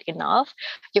good enough.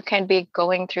 You can be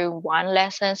going through one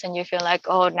lessons and you feel like,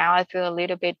 oh, now I feel a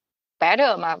little bit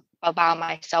better about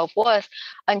my self-worth,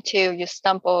 until you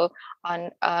stumble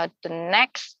on the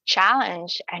next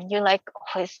challenge and you're like,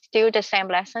 oh, it's still the same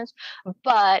lessons,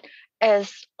 but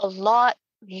it's a lot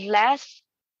less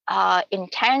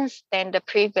intense than the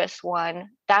previous one.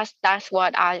 That's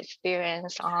what I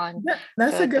experienced on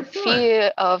That's a the good point.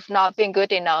 fear of not being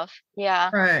good enough. Yeah.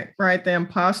 Right. The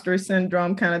imposter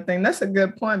syndrome kind of thing. That's a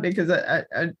good point because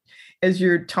as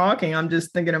you're talking, I'm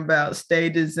just thinking about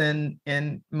stages in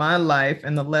my life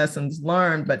and the lessons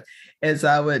learned. But as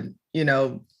I would,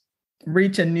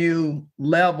 reach a new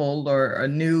level or a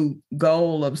new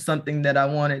goal of something that I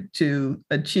wanted to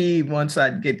achieve, once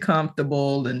I'd get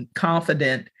comfortable and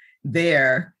confident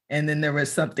there, and then there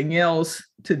was something else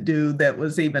to do that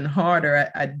was even harder,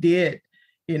 I did,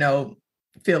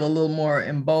 feel a little more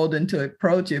emboldened to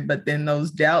approach it. But then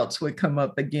those doubts would come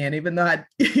up again, even though I,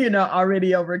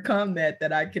 already overcome that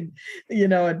I can,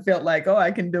 it felt like, oh,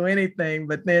 I can do anything.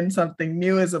 But then something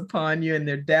new is upon you and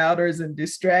they're doubters and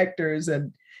distractors.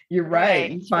 And you're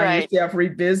right. You find yourself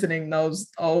revisiting those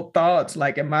old thoughts,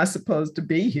 like, am I supposed to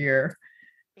be here?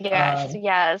 Yes.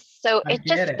 So I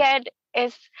get it.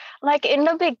 it's like in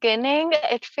the beginning,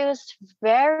 it feels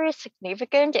very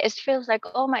significant. It feels like,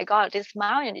 oh my God, this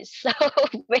mountain is so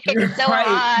big, it's so Right.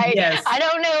 high. Yes. I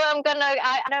don't know I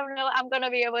don't know I'm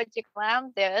gonna be able to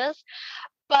climb this.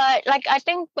 But like I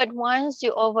think, but once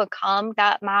you overcome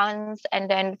that mountains, and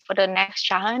then for the next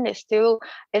challenge,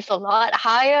 it's a lot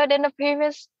higher than the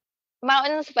previous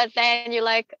mountains, but then you're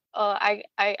like, oh, I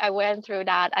went through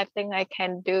that, I think I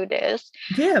can do this.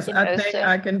 Yes, I think So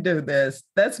I can do this.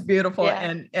 That's beautiful.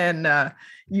 yeah. And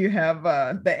you have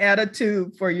the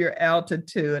attitude for your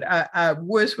altitude. I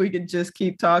wish we could just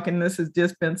keep talking. This has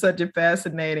just been such a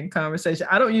fascinating conversation.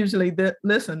 I don't usually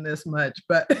listen this much,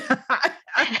 but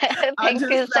Thank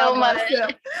you so much.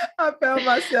 I found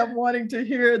myself wanting to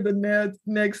hear the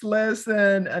next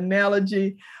lesson,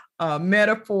 analogy,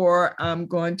 metaphor. I'm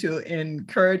going to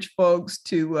encourage folks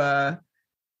to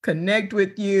connect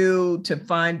with you, to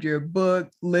find your book,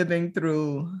 Living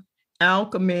Through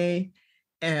Alchemy,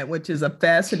 which is a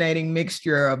fascinating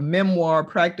mixture of memoir,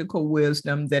 practical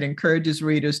wisdom that encourages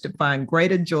readers to find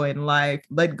greater joy in life,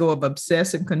 let go of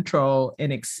obsessive control,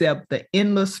 and accept the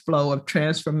endless flow of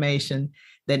transformation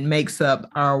that makes up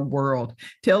our world.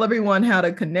 Tell everyone how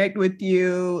to connect with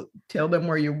you. Tell them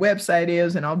where your website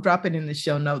is, and I'll drop it in the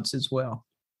show notes as well.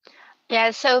 Yeah,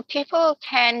 so people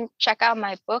can check out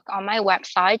my book on my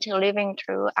website,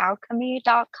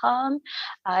 livingthroughalchemy.com.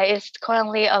 It's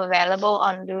currently available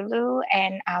on Lulu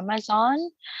and Amazon.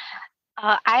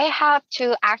 I have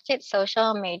two active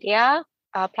social media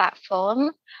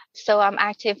platform. So I'm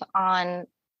active on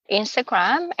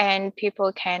Instagram, and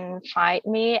people can find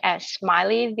me as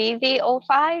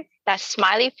SmileyVV05. That's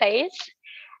smiley face.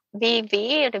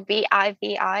 VV, the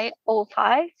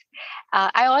VIVI05.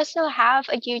 I also have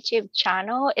a YouTube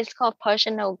channel. It's called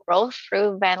Personal Growth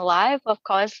Through Van Life. Of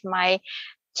course, my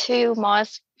two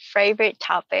most favorite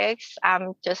topics.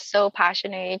 I'm just so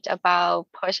passionate about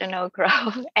personal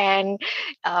growth and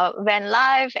van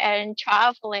life and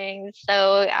traveling.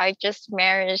 So I just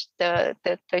married the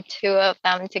two of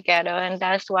them together, and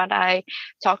that's what I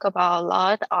talk about a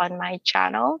lot on my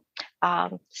channel.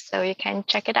 So you can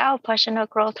check it out, Personal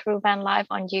Growth Through Van Life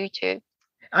on YouTube.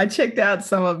 I checked out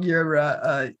some of your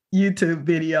YouTube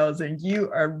videos, and you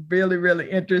are really,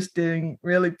 really interesting,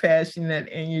 really passionate,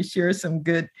 and you share some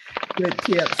good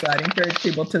tips. So I'd encourage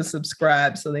people to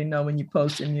subscribe so they know when you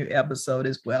post a new episode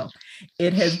as well.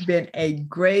 It has been a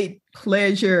great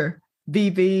pleasure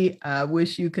Vivi, I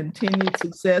wish you continued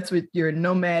success with your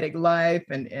nomadic life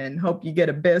and hope you get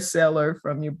a bestseller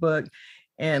from your book,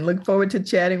 and look forward to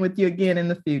chatting with you again in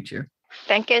the future.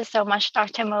 Thank you so much,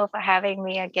 Dr. Mo, for having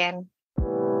me again.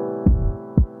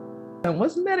 And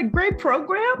wasn't that a great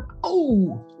program?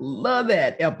 Oh, love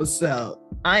that episode.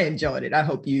 I enjoyed it. I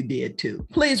hope you did too.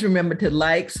 Please remember to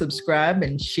like, subscribe,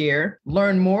 and share.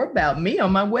 Learn more about me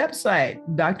on my website,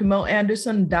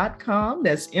 drmoanderson.com.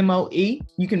 That's MOE.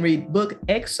 You can read book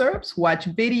excerpts, watch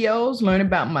videos, learn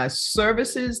about my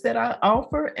services that I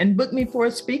offer, and book me for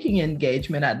a speaking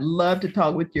engagement. I'd love to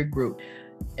talk with your group,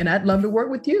 and I'd love to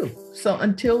work with you. So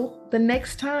until the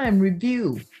next time,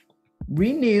 review,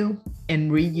 renew,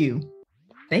 and re-you.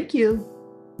 Thank you.